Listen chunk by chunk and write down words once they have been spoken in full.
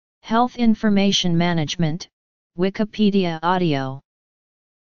Health Information Management, Wikipedia Audio.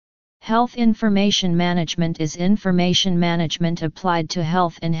 Health information management is information management applied to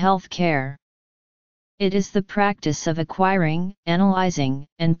health and health care. It is the practice of acquiring, analyzing,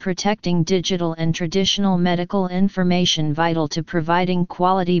 and protecting digital and traditional medical information vital to providing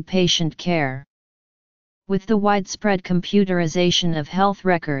quality patient care. With the widespread computerization of health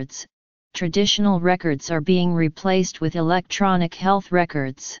records, traditional records are being replaced with electronic health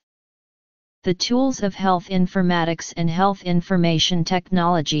records. The tools of health informatics and health information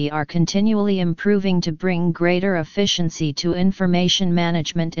technology are continually improving to bring greater efficiency to information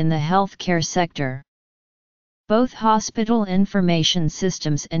management in the healthcare sector. Both hospital information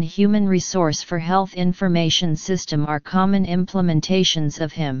systems and human resource for health information system are common implementations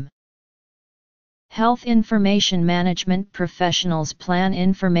of HIM. Health information management professionals plan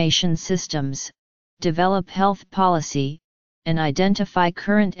information systems, develop health policy, and identify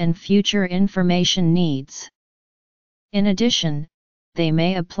current and future information needs. In addition, they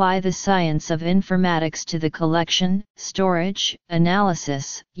may apply the science of informatics to the collection, storage,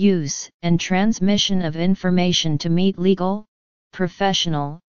 analysis, use, and transmission of information to meet legal,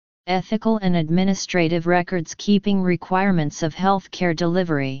 professional, ethical and administrative records-keeping requirements of healthcare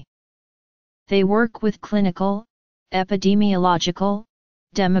delivery. They work with clinical, epidemiological,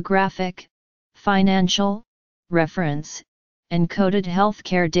 demographic, financial, reference, and coded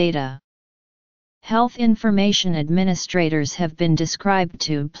healthcare data. Health information administrators have been described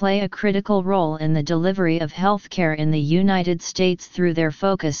to play a critical role in the delivery of healthcare in the United States through their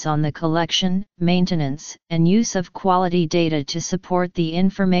focus on the collection, maintenance, and use of quality data to support the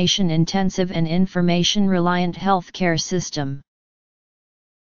information-intensive and information-reliant healthcare system.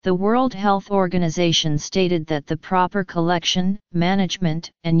 The World Health Organization stated that the proper collection,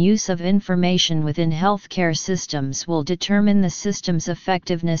 management, and use of information within healthcare systems will determine the system's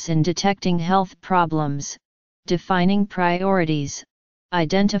effectiveness in detecting health problems, defining priorities,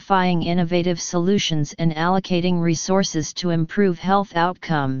 identifying innovative solutions, and allocating resources to improve health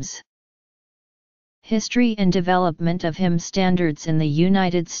outcomes. History and development of HIM standards in the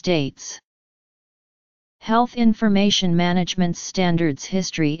United States. Health information management standards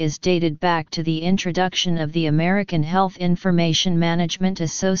history is dated back to the introduction of the American Health Information Management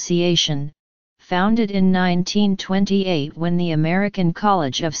Association, founded in 1928 when the American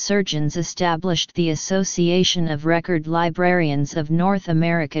College of Surgeons established the Association of Record Librarians of North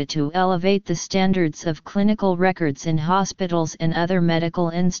America to elevate the standards of clinical records in hospitals and other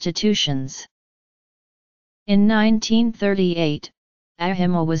medical institutions. In 1938,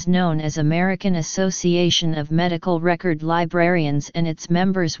 AHIMA was known as American Association of Medical Record Librarians, and its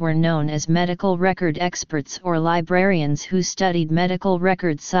members were known as medical record experts or librarians who studied medical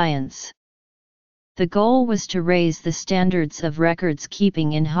record science. The goal was to raise the standards of records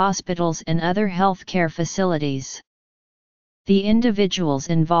keeping in hospitals and other healthcare facilities. The individuals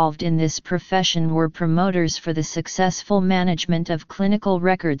involved in this profession were promoters for the successful management of clinical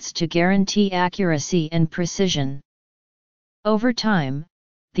records to guarantee accuracy and precision. Over time,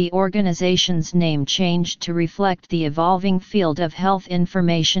 the organization's name changed to reflect the evolving field of health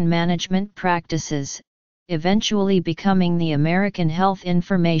information management practices, eventually becoming the American Health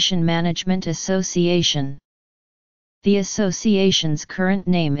Information Management Association. The association's current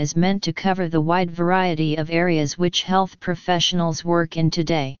name is meant to cover the wide variety of areas which health professionals work in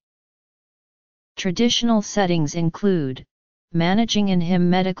today. Traditional settings include managing in HIM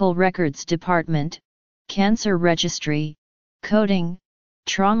Medical Records Department, Cancer Registry, Coding,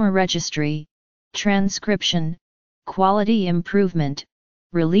 Trauma Registry, Transcription, Quality Improvement,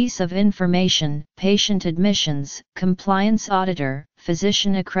 Release of Information, Patient Admissions, Compliance Auditor,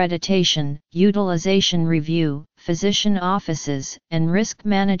 Physician Accreditation, Utilization Review, Physician Offices, and Risk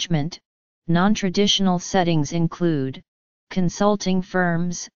Management. Non-traditional settings include consulting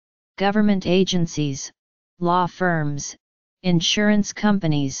firms, government agencies, law firms, insurance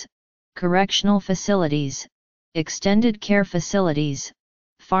companies, correctional facilities, extended care facilities,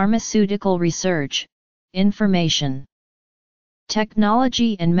 pharmaceutical research, information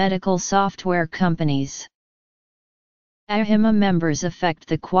technology and medical software companies. AHIMA members affect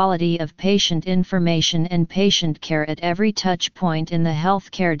the quality of patient information and patient care at every touch point in the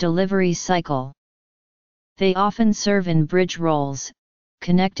healthcare delivery cycle. They often serve in bridge roles,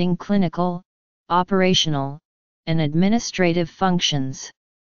 connecting clinical, operational, and administrative functions.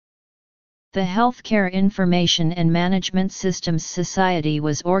 The Healthcare Information and Management Systems Society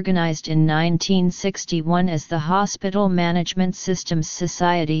was organized in 1961 as the Hospital Management Systems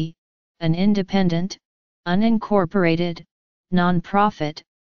Society, an independent, unincorporated, non-profit,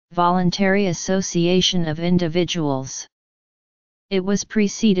 voluntary association of individuals. It was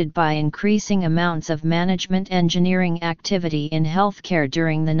preceded by increasing amounts of management engineering activity in healthcare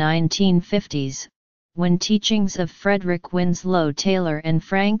during the 1950s, when teachings of Frederick Winslow Taylor and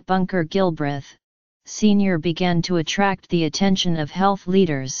Frank Bunker Gilbreth, Sr. began to attract the attention of health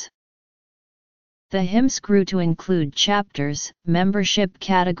leaders. The HIMSS grew to include chapters, membership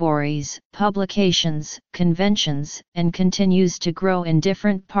categories, publications, conventions, and continues to grow in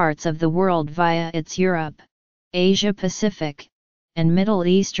different parts of the world via its Europe, Asia Pacific, and Middle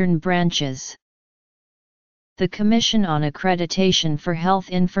Eastern branches. The Commission on Accreditation for Health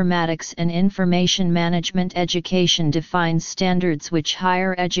Informatics and Information Management Education defines standards which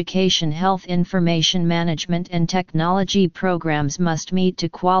higher education health information management and technology programs must meet to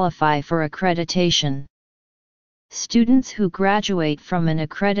qualify for accreditation. Students who graduate from an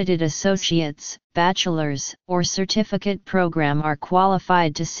accredited associate's, bachelor's, or certificate program are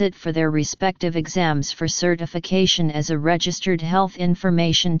qualified to sit for their respective exams for certification as a registered health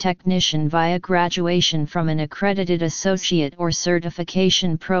information technician via graduation from an accredited associate or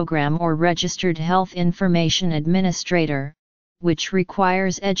certification program, or registered health information administrator, which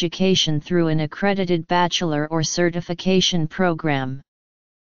requires education through an accredited bachelor or certification program.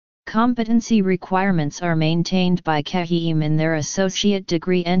 Competency requirements are maintained by CAHIM in their associate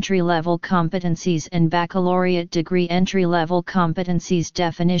degree entry-level competencies and baccalaureate degree entry-level competencies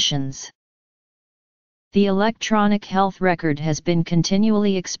definitions. The electronic health record has been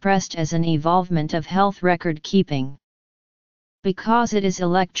continually expressed as an evolvement of health record keeping. Because it is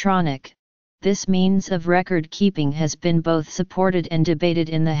electronic, this means of record keeping has been both supported and debated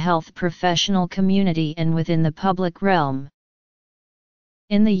in the health professional community and within the public realm.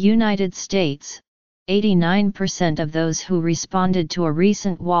 In the United States, 89% of those who responded to a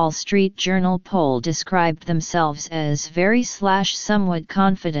recent Wall Street Journal poll described themselves as somewhat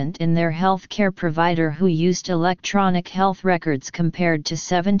confident in their healthcare provider who used electronic health records, compared to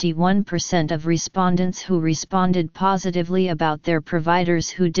 71% of respondents who responded positively about their providers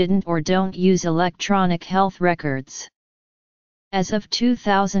who didn't or don't use electronic health records. As of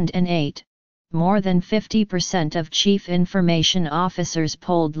 2008, more than 50% of chief information officers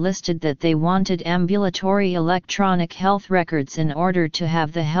polled listed that they wanted ambulatory electronic health records in order to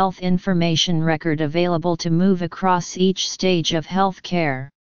have the health information record available to move across each stage of health care.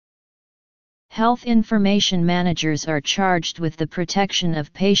 Health information managers are charged with the protection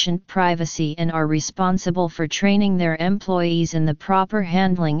of patient privacy and are responsible for training their employees in the proper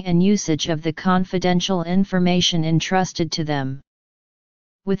handling and usage of the confidential information entrusted to them.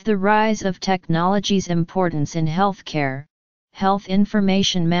 With the rise of technology's importance in healthcare, health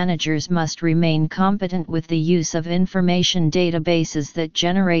information managers must remain competent with the use of information databases that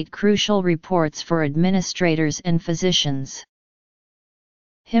generate crucial reports for administrators and physicians.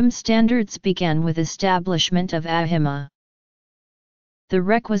 HIMSS standards began with establishment of AHIMA. The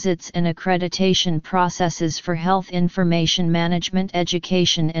requisites and accreditation processes for health information management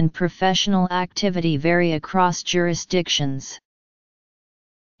education and professional activity vary across jurisdictions.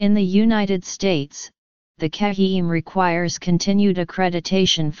 In the United States, the CAHIM requires continued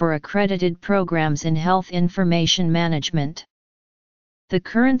accreditation for accredited programs in health information management. The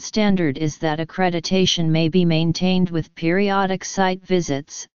current standard is that accreditation may be maintained with periodic site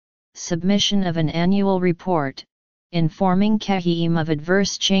visits, submission of an annual report, informing CAHIM of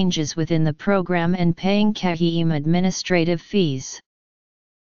adverse changes within the program, and paying CAHIM administrative fees.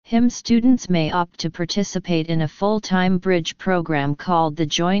 HIMSS students may opt to participate in a full-time bridge program called the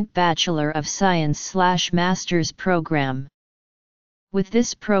Joint Bachelor of Science/Master's program. With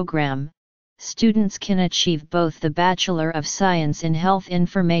this program, students can achieve both the Bachelor of Science in Health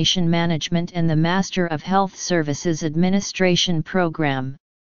Information Management and the Master of Health Services Administration program.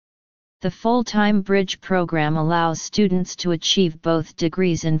 The full-time bridge program allows students to achieve both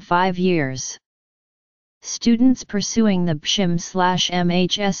degrees in 5 years. Students pursuing the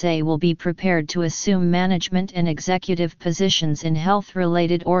BSHM/MHSA will be prepared to assume management and executive positions in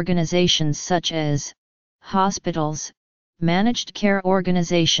health-related organizations such as hospitals, managed care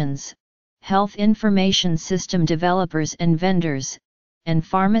organizations, health information system developers and vendors, and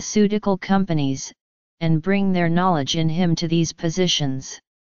pharmaceutical companies, and bring their knowledge in HIM to these positions.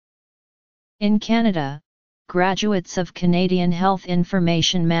 In Canada, graduates of Canadian Health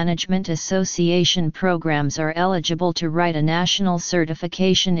Information Management Association programs are eligible to write a national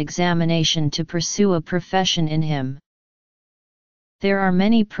certification examination to pursue a profession in HIM. There are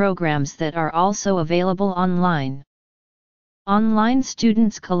many programs that are also available online. Online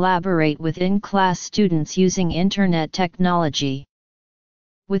students collaborate with in-class students using Internet technology.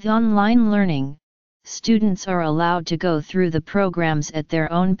 With online learning, students are allowed to go through the programs at their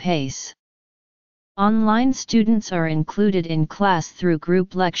own pace. Online students are included in class through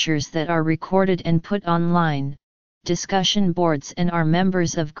group lectures that are recorded and put online, discussion boards, and are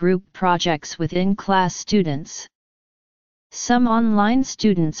members of group projects within class students. Some online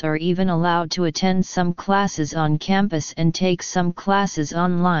students are even allowed to attend some classes on campus and take some classes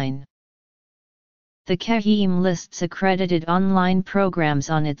online. The CAHIM lists accredited online programs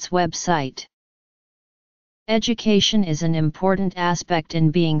on its website. Education is an important aspect in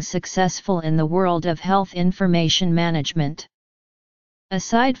being successful in the world of health information management.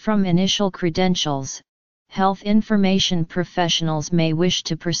 Aside from initial credentials, health information professionals may wish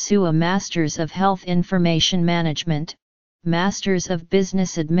to pursue a Master's of Health Information Management, Masters of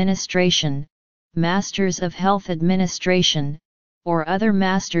Business Administration, Masters of Health Administration, or other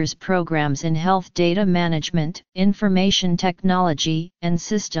master's programs in health data management, information technology and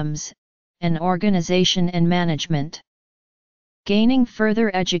systems, and organization and management. Gaining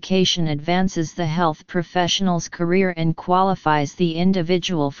further education advances the health professional's career and qualifies the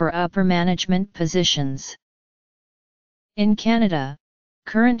individual for upper management positions. In Canada,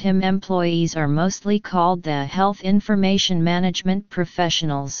 current HIM employees are mostly called the Health Information Management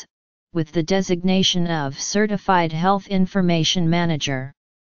Professionals, with the designation of Certified Health Information Manager.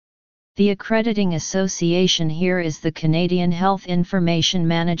 The accrediting association here is the Canadian Health Information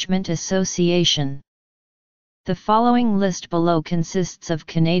Management Association. The following list below consists of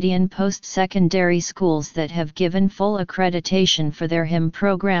Canadian post-secondary schools that have given full accreditation for their HIM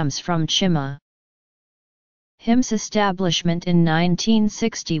programs from CHIMA. HIM's establishment in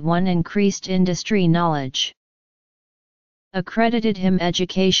 1961 increased industry knowledge. Accredited HIM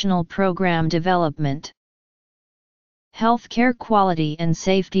educational program development. Healthcare quality and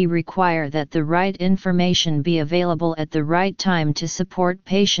safety require that the right information be available at the right time to support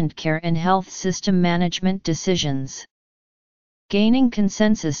patient care and health system management decisions. Gaining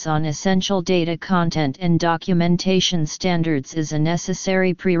consensus on essential data content and documentation standards is a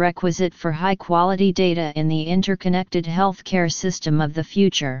necessary prerequisite for high-quality data in the interconnected healthcare system of the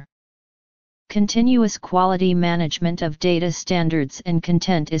future. Continuous quality management of data standards and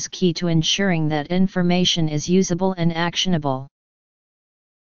content is key to ensuring that information is usable and actionable.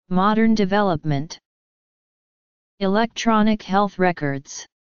 Modern development. Electronic health records.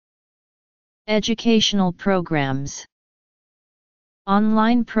 Educational programs.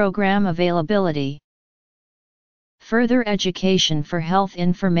 Online program availability. Further education for health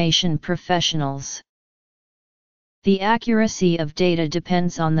information professionals. The accuracy of data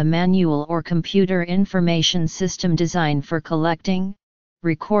depends on the manual or computer information system design for collecting,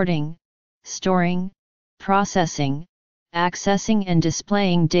 recording, storing, processing, accessing and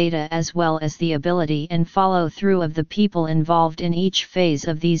displaying data, as well as the ability and follow-through of the people involved in each phase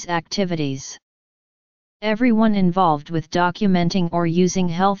of these activities. Everyone involved with documenting or using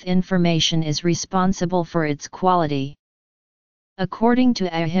health information is responsible for its quality. According to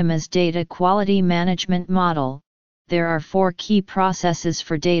AHIMA's data quality management model, there are 4 key processes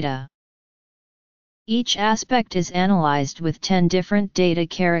for data. Each aspect is analyzed with 10 different data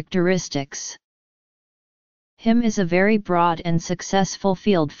characteristics. HIM is a very broad and successful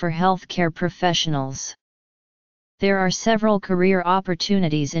field for healthcare professionals. There are several career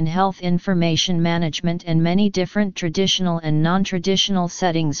opportunities in health information management and many different traditional and non-traditional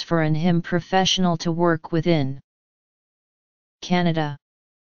settings for an HIM professional to work within. Canada.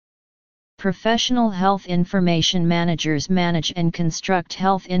 Professional health information managers manage and construct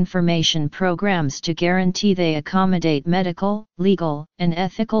health information programs to guarantee they accommodate medical, legal, and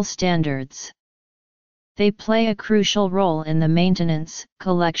ethical standards. They play a crucial role in the maintenance,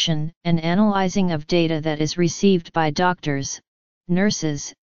 collection, and analyzing of data that is received by doctors,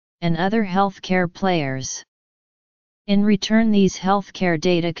 nurses, and other healthcare players. In return, these healthcare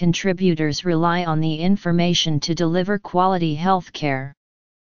data contributors rely on the information to deliver quality healthcare.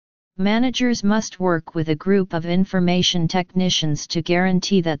 Managers must work with a group of information technicians to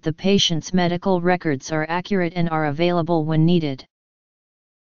guarantee that the patient's medical records are accurate and are available when needed.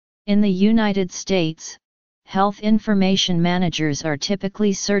 In the United States, health information managers are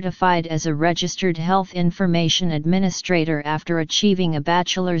typically certified as a registered health information administrator after achieving a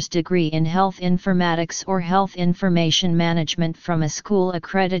bachelor's degree in health informatics or health information management from a school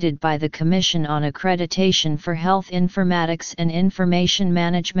accredited by the Commission on Accreditation for Health Informatics and Information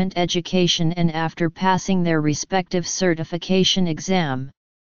Management Education, and after passing their respective certification exam.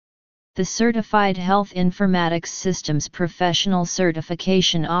 The Certified Health Informatics Systems Professional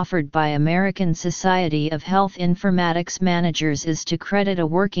Certification offered by American Society of Health Informatics Managers is to credit a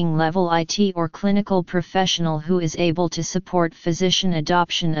working-level IT or clinical professional who is able to support physician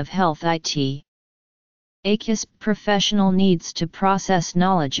adoption of health IT. ACUS professional needs to process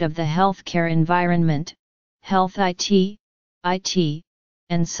knowledge of the healthcare environment, health IT,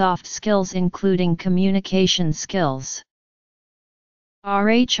 and soft skills including communication skills.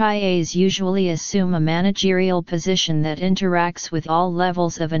 RHIAs usually assume a managerial position that interacts with all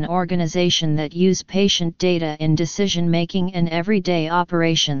levels of an organization that use patient data in decision-making and everyday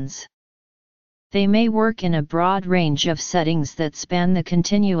operations. They may work in a broad range of settings that span the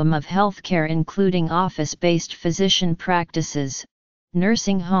continuum of healthcare, including office-based physician practices,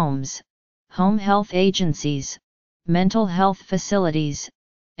 nursing homes, home health agencies, mental health facilities,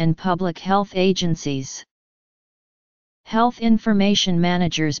 and public health agencies. Health information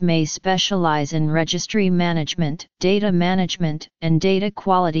managers may specialize in registry management, data management, and data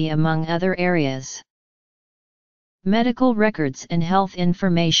quality, among other areas. Medical records and health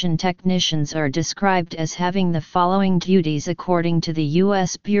information technicians are described as having the following duties according to the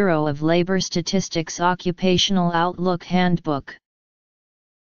U.S. Bureau of Labor Statistics Occupational Outlook Handbook.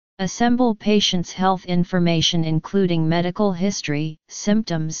 Assemble patients' health information including medical history,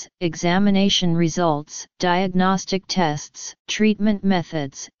 symptoms, examination results, diagnostic tests, treatment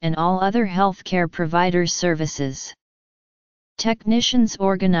methods, and all other healthcare providers' services. Technicians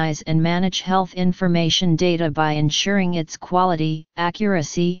organize and manage health information data by ensuring its quality,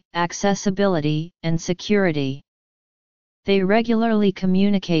 accuracy, accessibility, and security. They regularly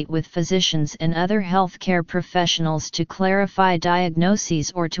communicate with physicians and other healthcare professionals to clarify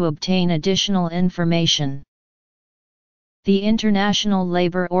diagnoses or to obtain additional information. The International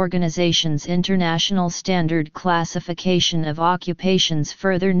Labour Organization's International Standard Classification of Occupations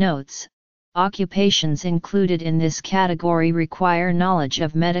further notes, occupations included in this category require knowledge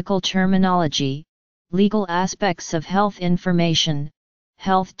of medical terminology, legal aspects of health information,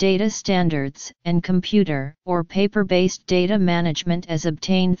 health data standards, and computer or paper-based data management as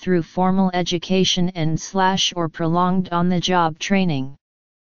obtained through formal education and/or prolonged on-the-job training.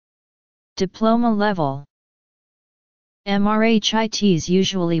 Diploma level. MRHITs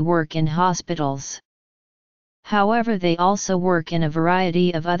usually work in hospitals. However, they also work in a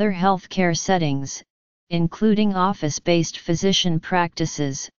variety of other healthcare settings, including office-based physician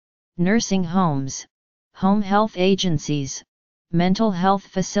practices, nursing homes, home health agencies, mental health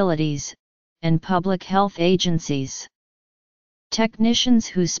facilities, and public health agencies. Technicians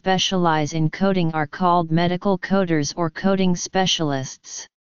who specialize in coding are called medical coders or coding specialists.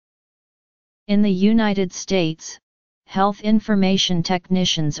 In the United States, health information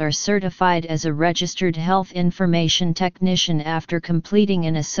technicians are certified as a registered health information technician after completing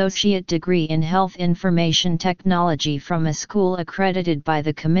an associate degree in health information technology from a school accredited by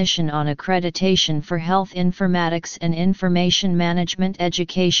the Commission on Accreditation for Health Informatics and Information Management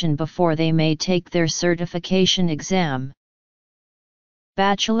Education before they may take their certification exam.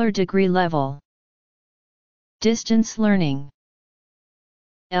 Bachelor degree level. Distance learning.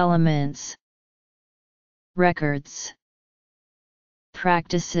 Elements. Records.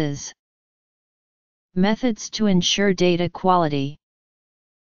 Practices. Methods to ensure data quality.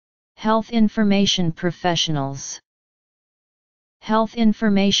 Health information professionals. Health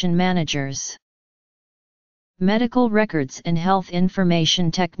information managers. Medical records and health information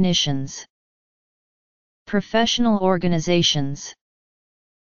technicians. Professional organizations.